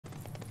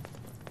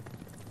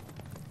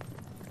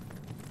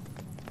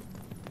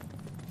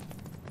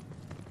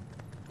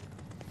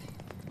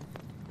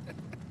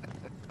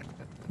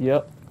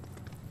Yep.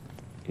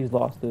 He's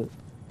lost it.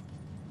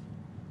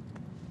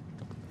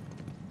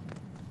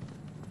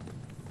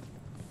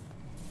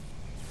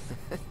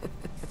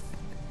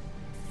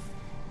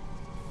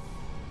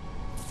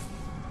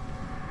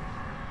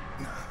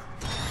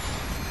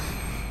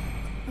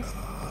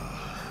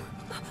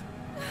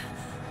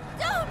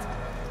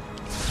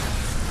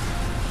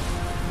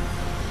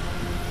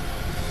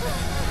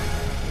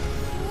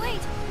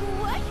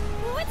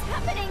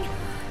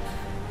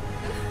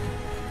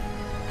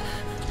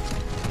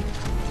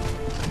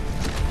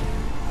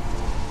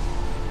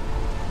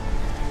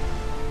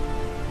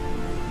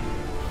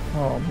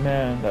 Oh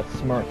man, that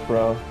smirk,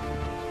 bro. Now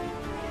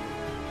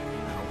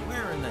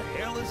where in the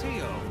hell is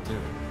he off to?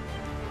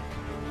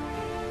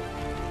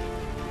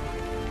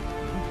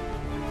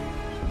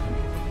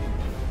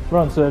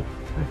 Run, Sid.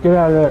 Get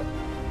out of there.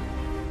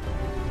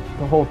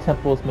 The whole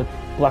temple is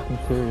black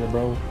materia,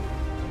 bro.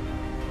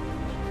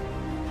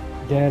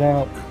 Get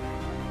out.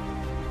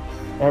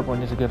 Everyone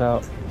needs to get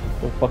out.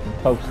 They're fucking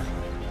toast.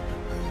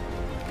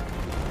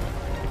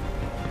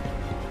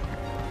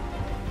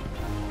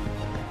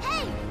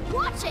 Hey,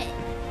 watch it!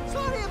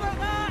 Sorry about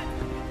that!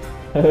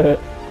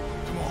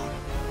 Come on.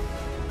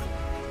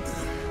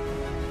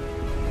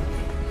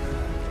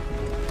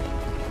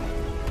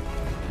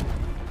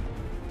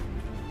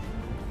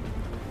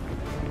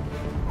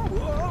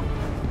 Whoa.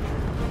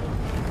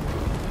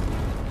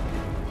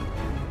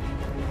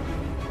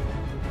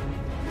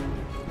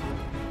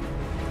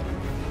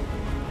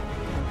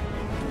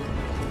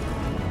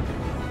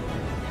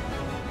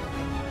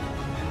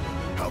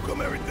 How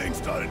come everything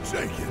started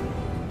shaking?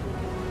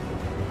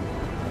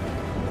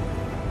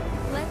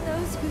 Let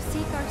those who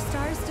seek our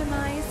star's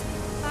demise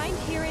find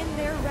herein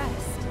their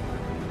rest.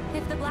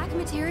 If the black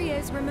materia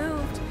is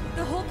removed,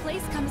 the whole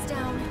place comes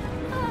down.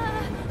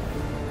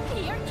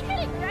 You're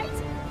kidding, right?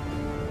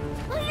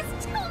 Please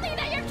tell me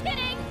that you're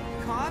kidding!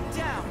 Calm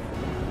down.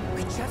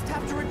 We just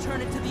have to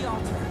return it to the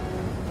altar.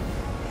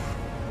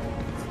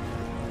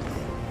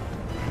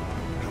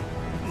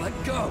 Let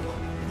go.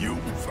 You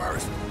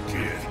first,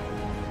 kid.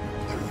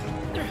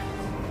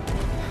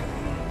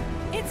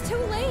 It's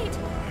too late!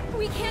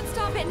 We can't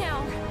stop it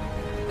now.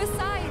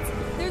 Besides,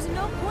 there's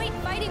no point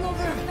fighting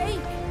over a fake.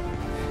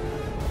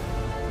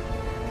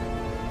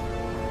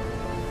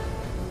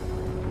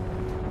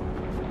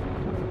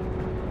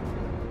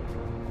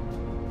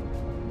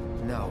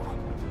 No,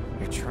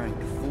 you're trying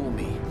to fool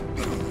me.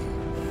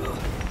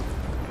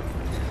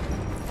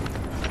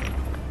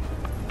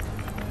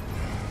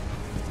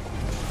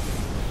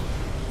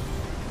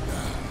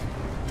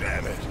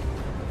 Damn it.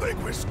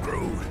 Think we're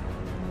screwed.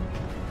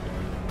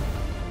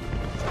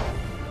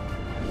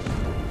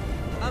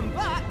 I'm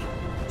back!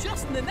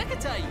 Just in the nick of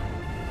time!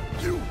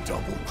 You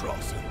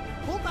double-crossing.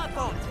 Hold that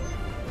thought!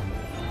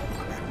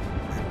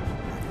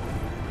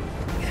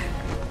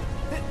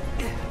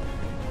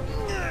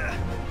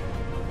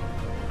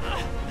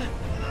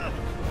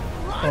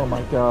 Oh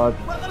my god.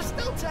 Well, there's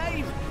still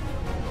time!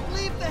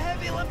 Leave the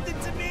heavy lifting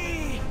to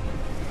me!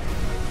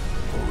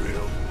 For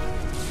real.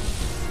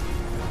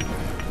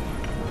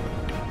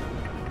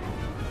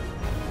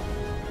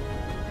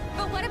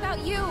 But what about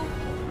you?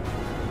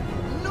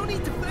 No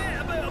need to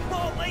fret about a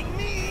ball like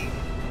me!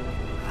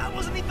 I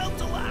wasn't even built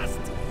to last!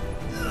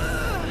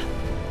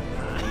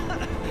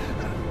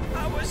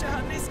 I wish I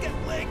had my skip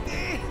leg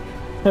day!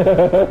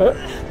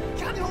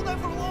 Can't hold out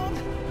for long!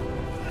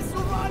 So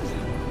run!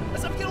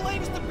 As if your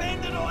life's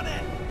dependent on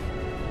it!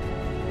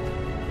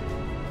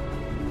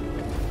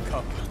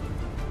 Come.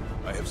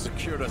 I have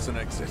secured us an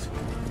exit.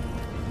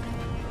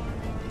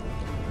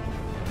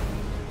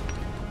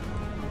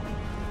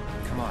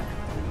 Come on.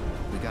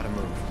 We gotta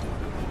move.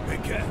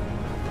 Big cat.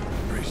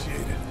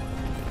 Appreciate it.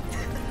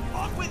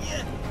 Off with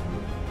you!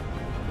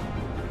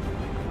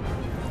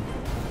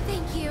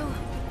 Thank you.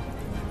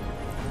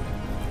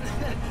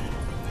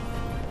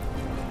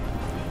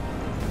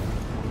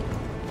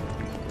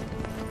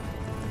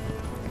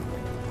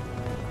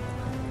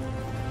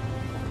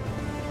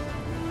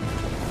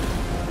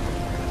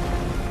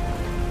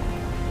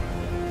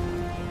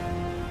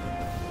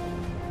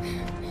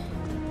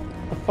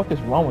 What the fuck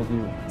is wrong with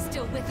you?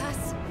 Still with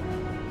us?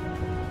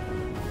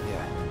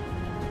 Yeah.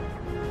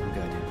 I'm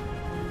good.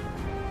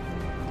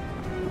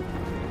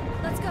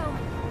 Let's go.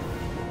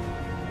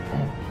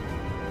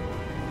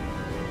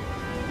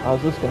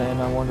 How's this gonna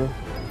end, I wonder?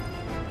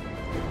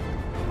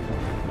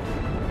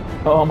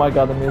 Oh my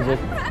god, the music.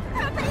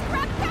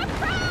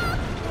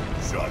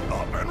 Shut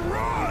up and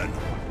run!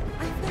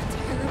 I feel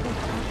terrible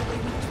about the way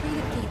we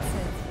treated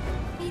Gateses.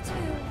 Me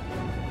too.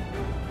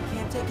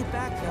 Can't take it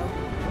back, though.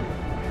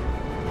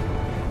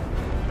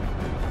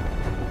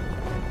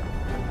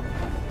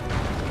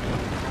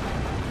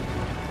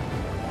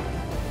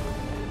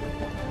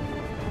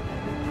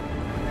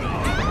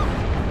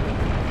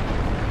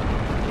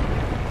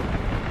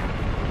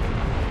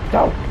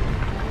 Go!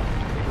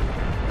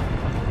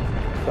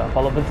 Gotta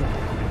follow Vincent.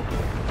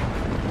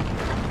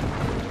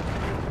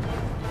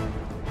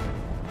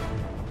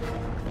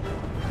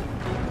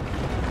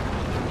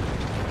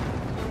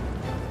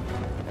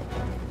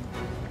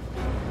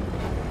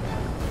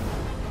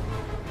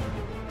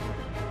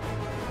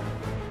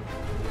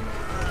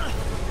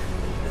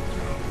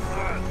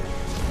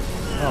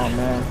 Oh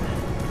man.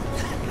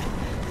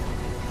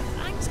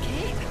 Thanks,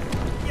 Kate.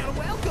 You're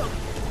welcome.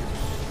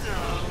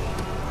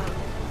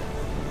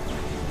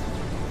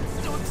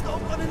 Don't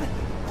stop running.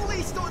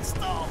 Please don't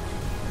stop.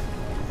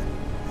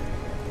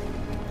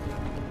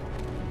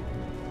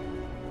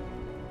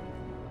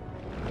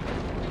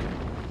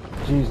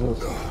 Jesus.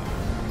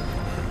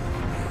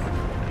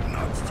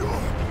 Not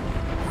sure.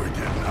 We're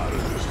getting out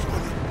of this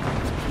one.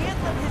 Can't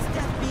let his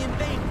death be in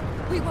vain.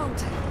 We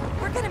won't.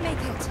 We're gonna make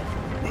it.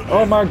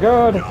 Oh my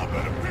god. Y'all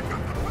better pick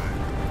up the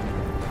pace.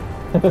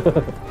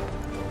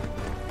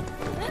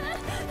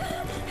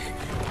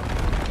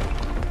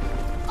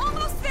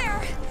 Almost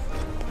there.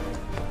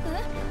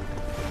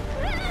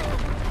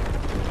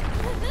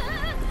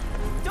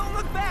 Don't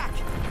look back.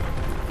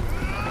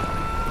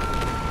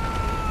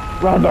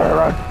 Run, Barry,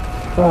 run.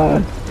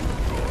 Run.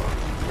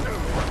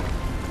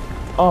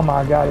 Oh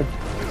my god,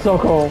 it's so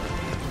cold.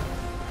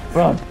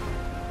 Run.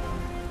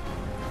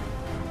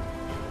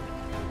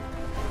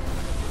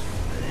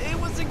 It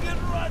was a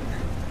good run.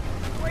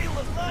 While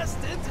it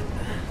lasted.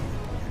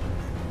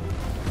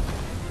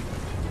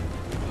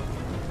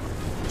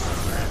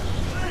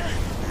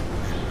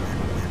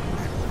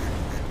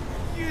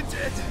 You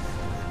did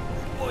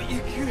what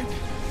you could.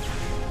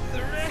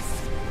 The rest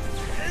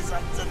is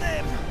up to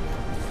them.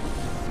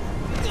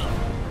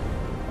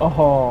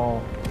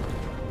 Oh.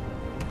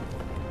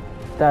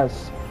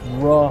 That's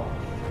rough.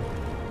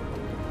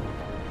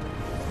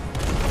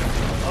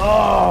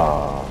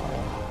 Oh.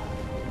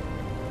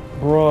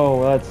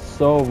 Bro, that's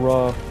so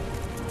rough.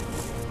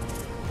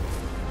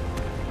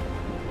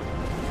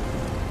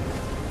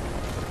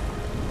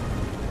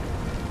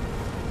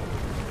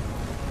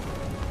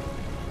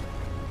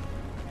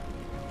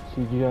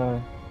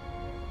 CGI.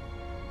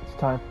 It's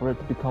time for it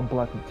to become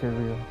black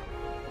material.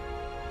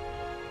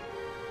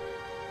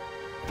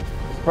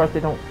 I'm surprised they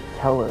don't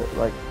tell it,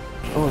 like,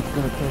 oh, it's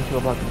gonna turn into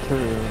a black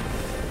material.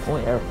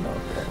 Only Eric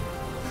knows that.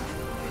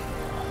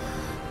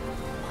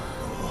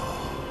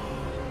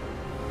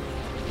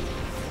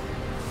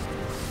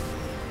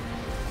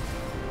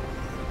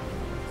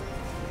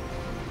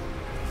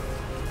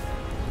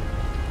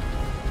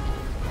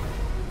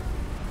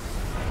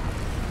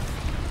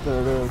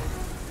 There it is.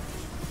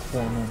 It's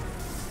forming.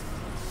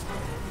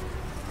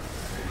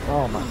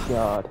 Oh my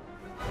god.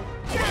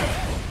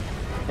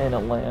 And it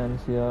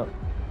lands, yeah.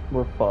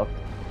 We're fucked.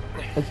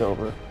 It's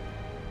over.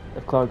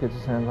 If Cloud gets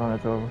his hands on it,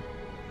 it's over.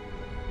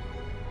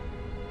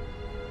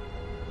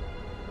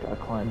 Gotta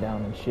climb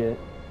down and shit.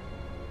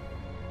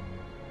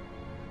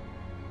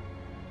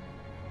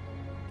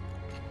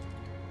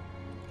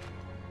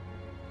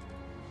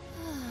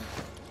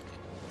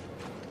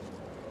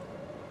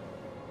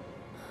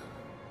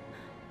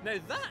 Now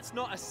that's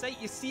not a sight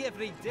you see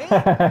every day.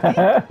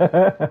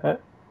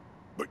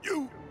 But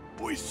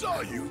we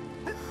saw you.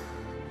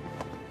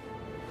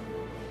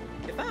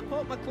 If I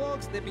popped my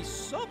clogs, they'd be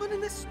sobbing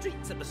in the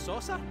streets at the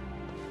saucer.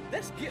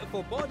 This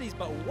beautiful body's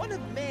but one of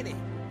many.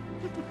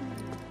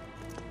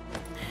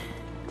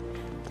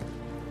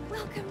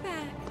 Welcome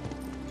back.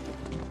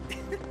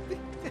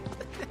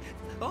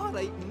 All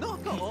right, knock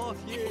it off,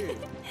 you.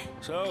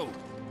 So,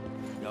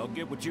 y'all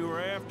get what you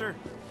were after?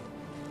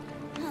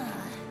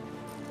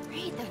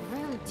 Read the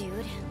room,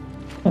 dude.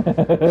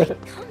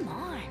 Come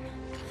on.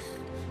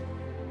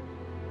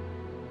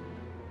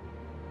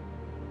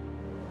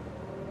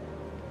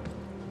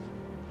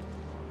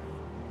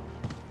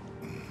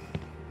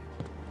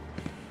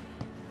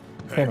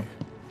 Hey,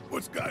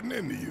 what's gotten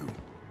into you?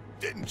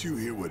 Didn't you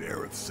hear what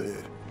Aerith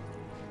said?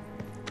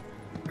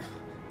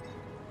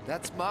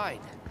 That's mine.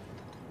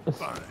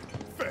 Fine,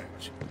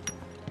 fetch.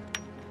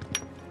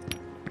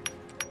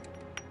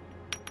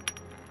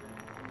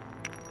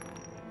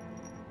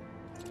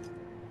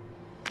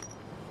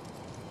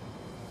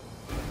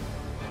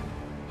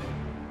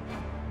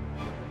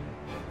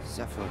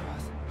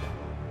 Sephiroth.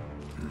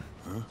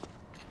 Huh?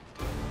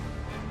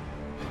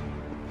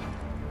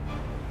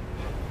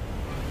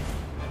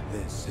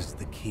 This is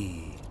the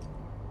key,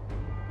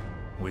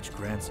 which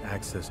grants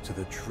access to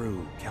the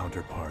true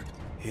counterpart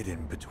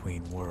hidden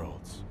between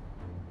worlds.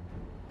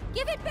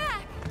 Give it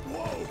back!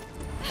 Whoa!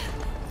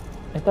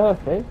 Ain't that a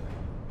fake?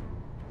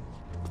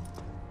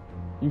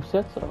 You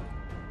said so.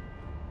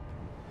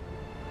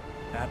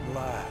 At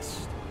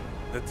last,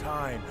 the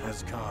time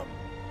has come.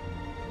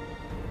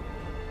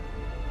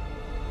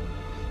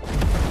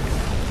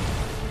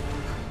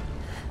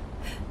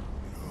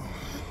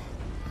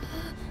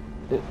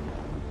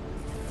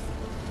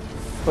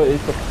 But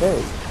it's a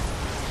fake.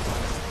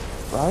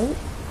 Right?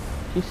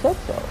 She said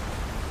so.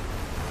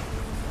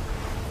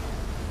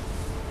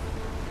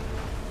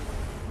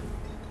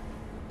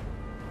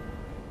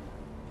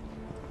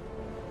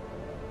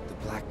 The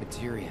black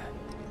materia.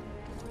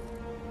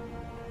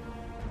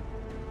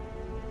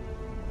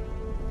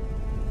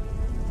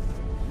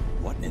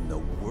 What in the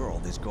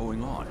world is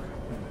going on?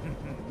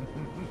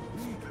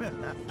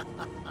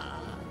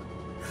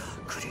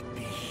 Could it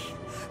be?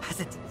 Has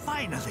it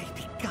finally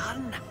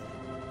begun?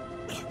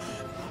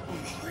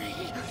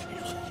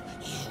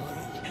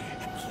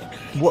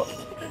 What?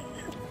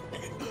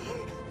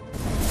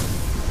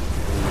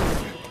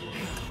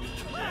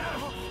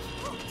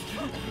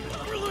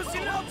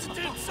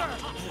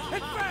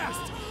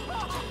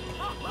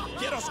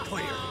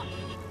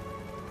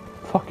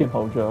 Fucking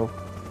Hojo.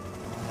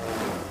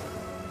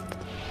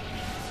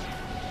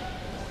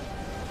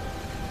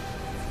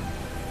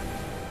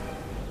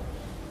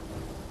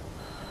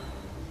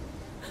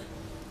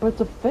 But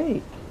it's a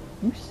fake.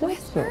 You said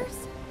Whispers?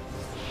 so.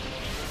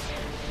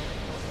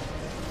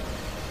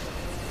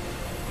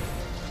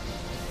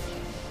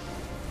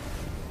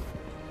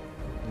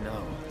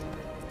 No.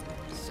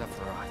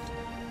 Sephiroth.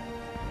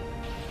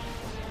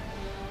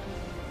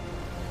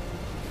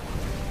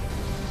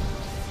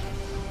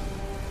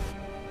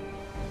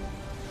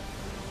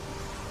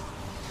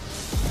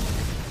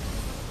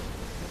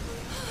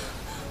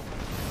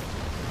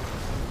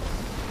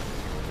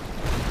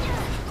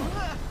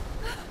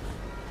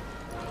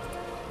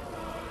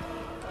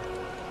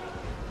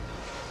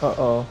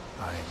 Uh-oh.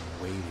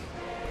 I'm waiting.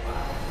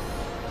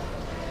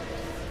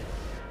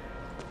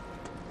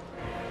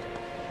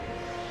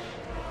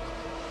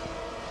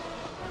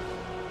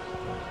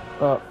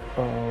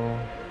 Uh-oh.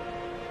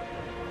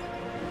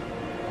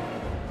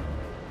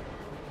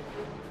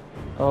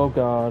 Oh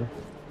god.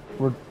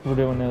 We're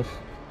doing this.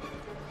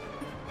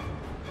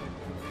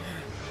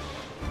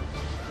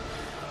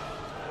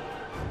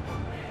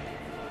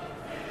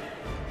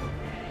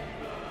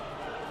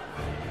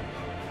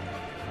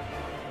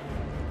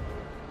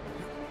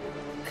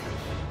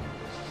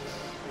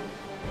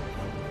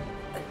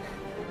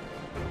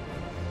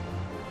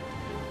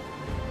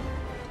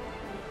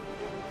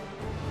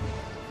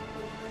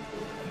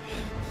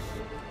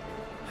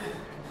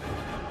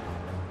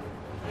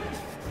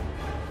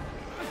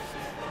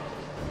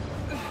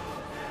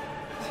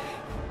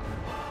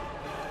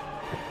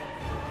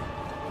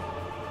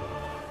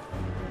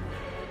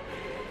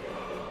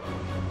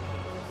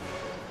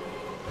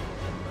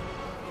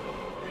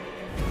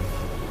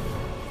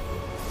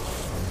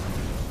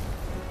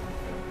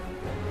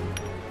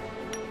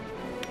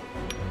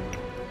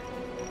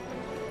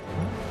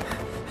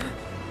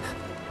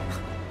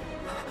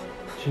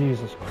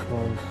 Jesus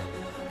Christ.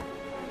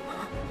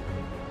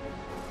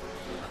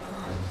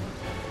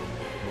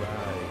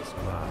 Rise,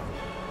 Cloud.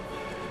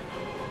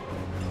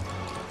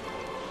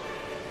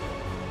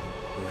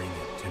 Bring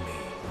it to me.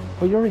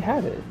 But you already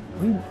had it.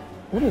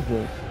 What is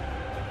this?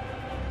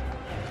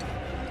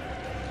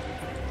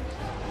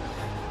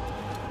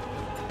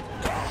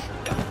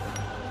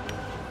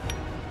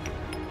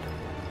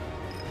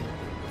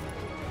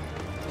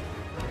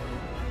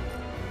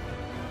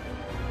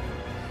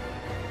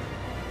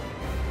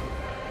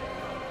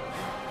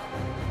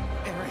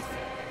 Aerith,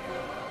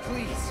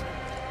 please.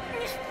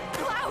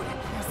 Cloud!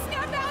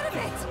 Snap out of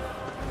it!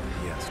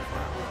 Yes,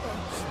 Cloud.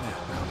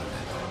 Snap out of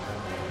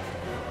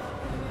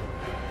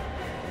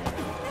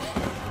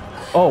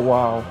it. Oh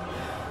wow.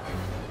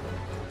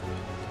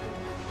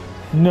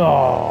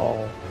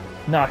 No.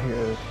 Not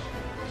here.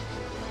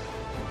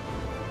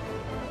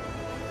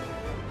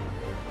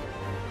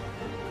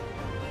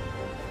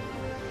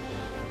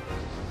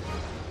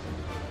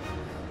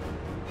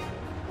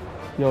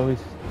 Yo, his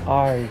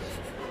eyes.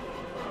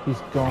 He's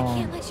I gone.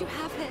 can't let you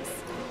have this.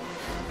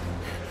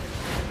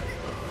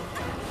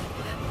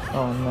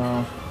 Oh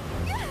no.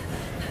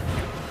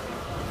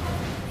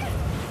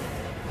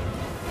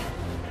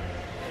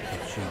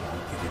 If she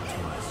won't give it to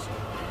us,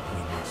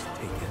 we must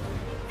take it.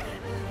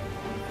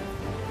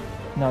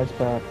 Now it's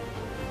back.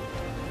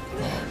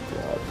 Oh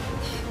god.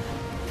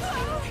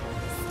 Cloud!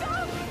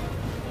 Stop!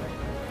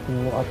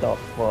 What the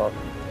fuck?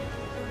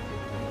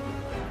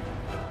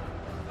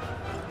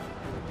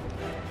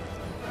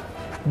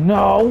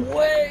 No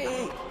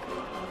way!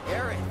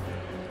 Aerith,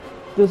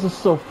 This is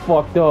so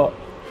fucked up.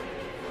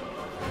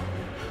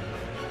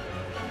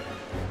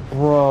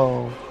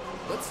 Bro.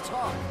 let's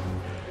talk.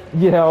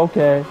 Yeah,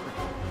 okay.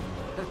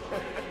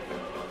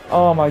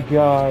 Oh my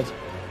god.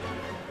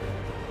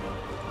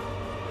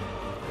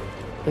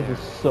 This is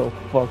so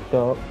fucked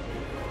up.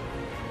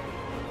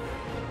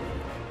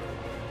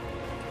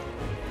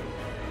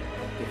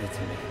 Give it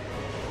to me.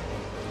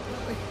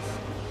 Please.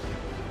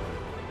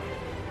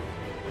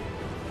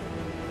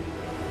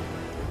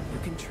 You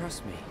can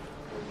trust me.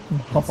 We'll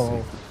No.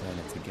 save the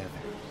planet together.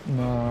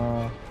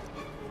 Nah.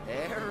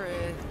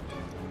 Aerith.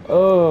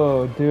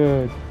 Oh,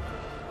 dude.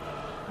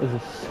 This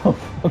is so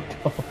fucked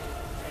up.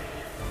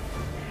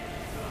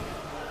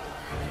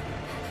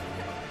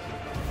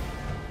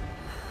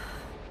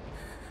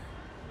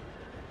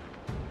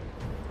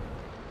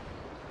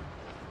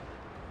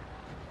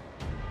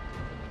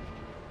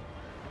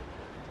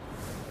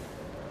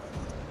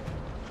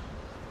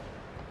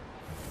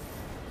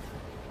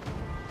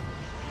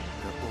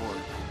 The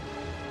orb.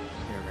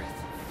 Aerith.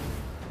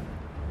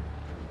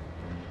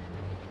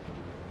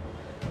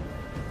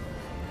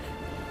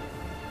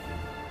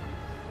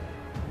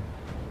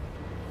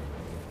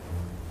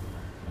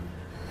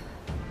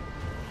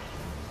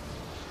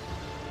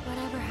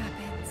 Whatever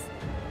happens,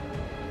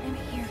 I'm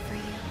here for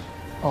you.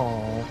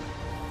 Oh.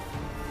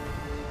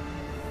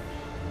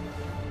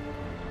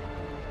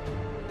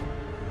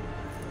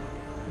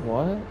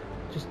 What?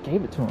 Just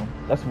gave it to him.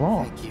 That's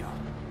wrong. Thank you.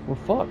 We're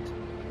fucked.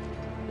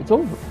 It's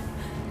over.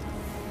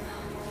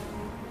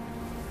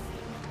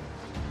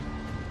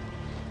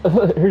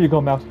 Here you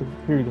go, Master.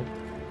 Here you go.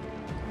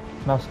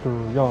 Master,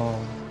 y'all.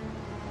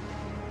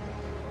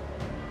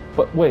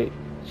 But wait,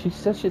 she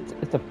says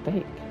it's a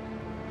fake.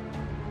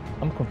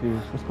 I'm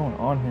confused. What's going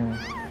on here?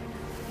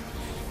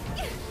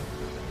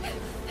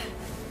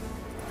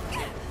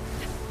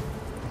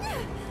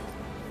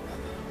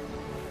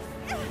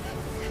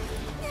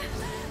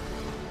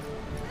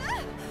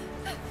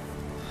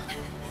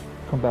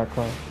 Come back,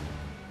 Clark.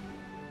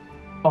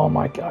 Oh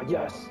my god,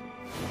 yes!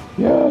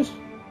 Yes!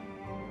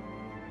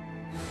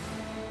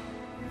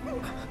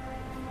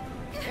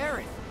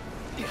 Aerith!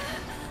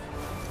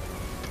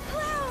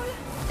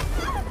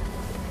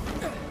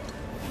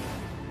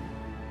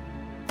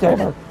 Damn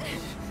her!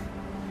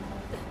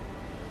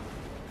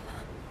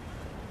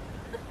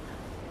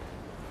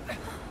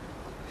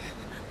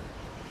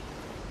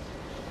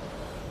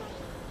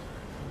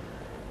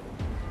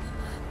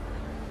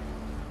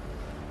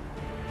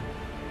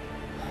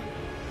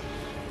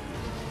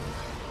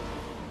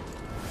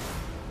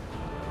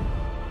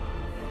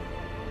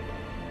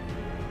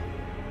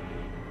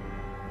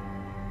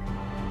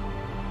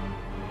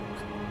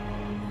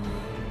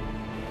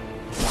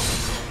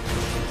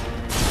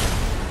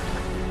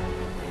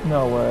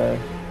 No way.